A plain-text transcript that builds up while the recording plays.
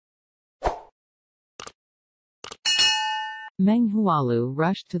Meng Hualu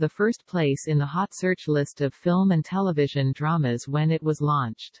rushed to the first place in the hot search list of film and television dramas when it was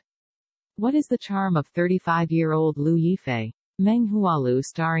launched. What is the charm of 35-year-old Liu Yifei? Meng Hualu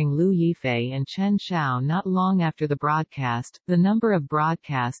starring Liu Yifei and Chen Xiao. Not long after the broadcast, the number of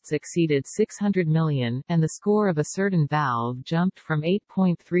broadcasts exceeded 600 million, and the score of A Certain Valve jumped from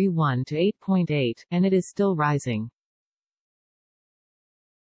 8.31 to 8.8, and it is still rising.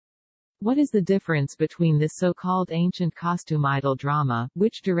 What is the difference between this so-called ancient costume idol drama,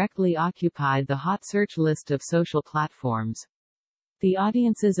 which directly occupied the hot search list of social platforms? The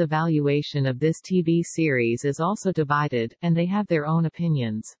audience's evaluation of this TV series is also divided, and they have their own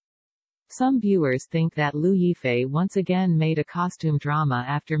opinions. Some viewers think that Liu Yifei once again made a costume drama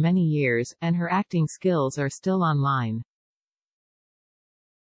after many years, and her acting skills are still online.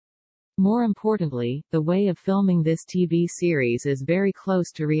 More importantly, the way of filming this TV series is very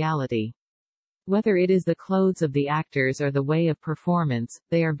close to reality. Whether it is the clothes of the actors or the way of performance,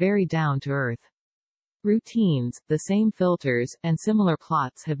 they are very down to earth. Routines, the same filters, and similar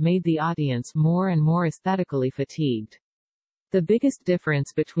plots have made the audience more and more aesthetically fatigued. The biggest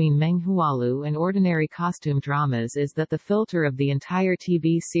difference between Meng Hualu and ordinary costume dramas is that the filter of the entire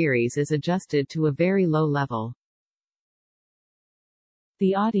TV series is adjusted to a very low level.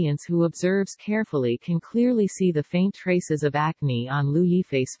 The audience who observes carefully can clearly see the faint traces of acne on Liu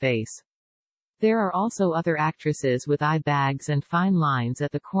Yifei's face. There are also other actresses with eye bags and fine lines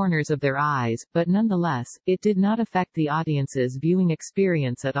at the corners of their eyes, but nonetheless, it did not affect the audience's viewing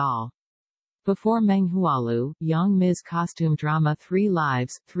experience at all. Before Meng Hualu, Yang Mi's costume drama 3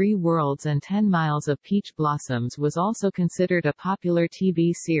 Lives, 3 Worlds and 10 Miles of Peach Blossoms was also considered a popular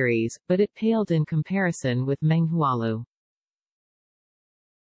TV series, but it paled in comparison with Meng Hualu.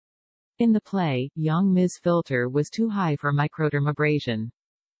 In the play, Yang Mi's filter was too high for microdermabrasion.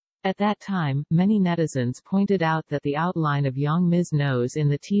 At that time, many netizens pointed out that the outline of Yang Mi's nose in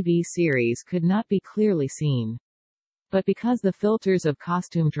the TV series could not be clearly seen. But because the filters of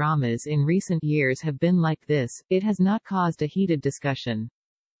costume dramas in recent years have been like this, it has not caused a heated discussion.